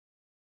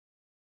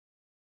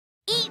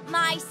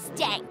my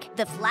Stank,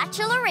 the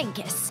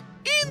Flatulorhinkus.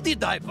 In the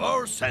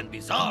diverse and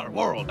bizarre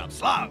world of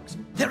slugs,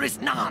 there is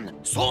none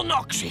so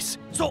noxious,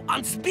 so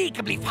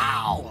unspeakably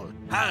foul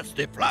as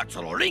the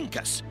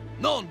Flatulorhinkus,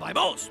 known by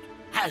most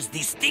as the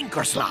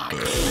stinker slug.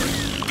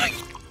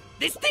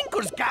 The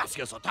stinker's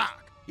gaseous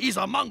attack is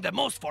among the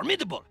most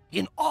formidable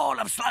in all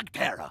of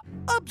Slugterra.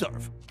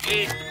 Observe,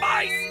 eat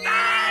my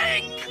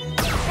Stank!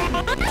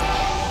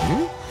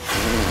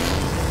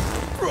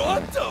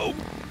 Pronto!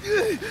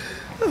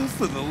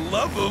 For the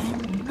love of...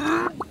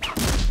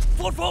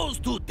 For foes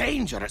too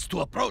dangerous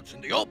to approach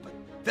in the open,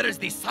 there is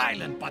the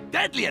silent but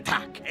deadly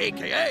attack,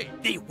 a.k.a.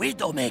 the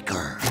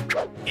Widowmaker.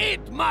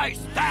 Eat my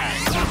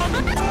Stank!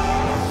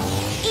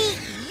 Eat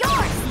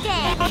your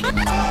Stank!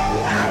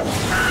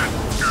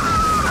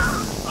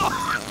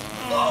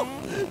 Oh,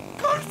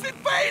 cursed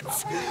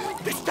fates!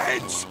 The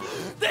stench!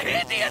 The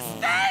hideous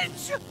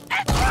stench!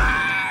 It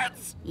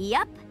hurts!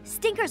 Yup,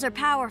 stinkers are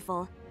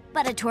powerful,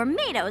 but a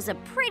tornado's a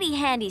pretty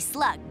handy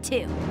slug,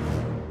 too.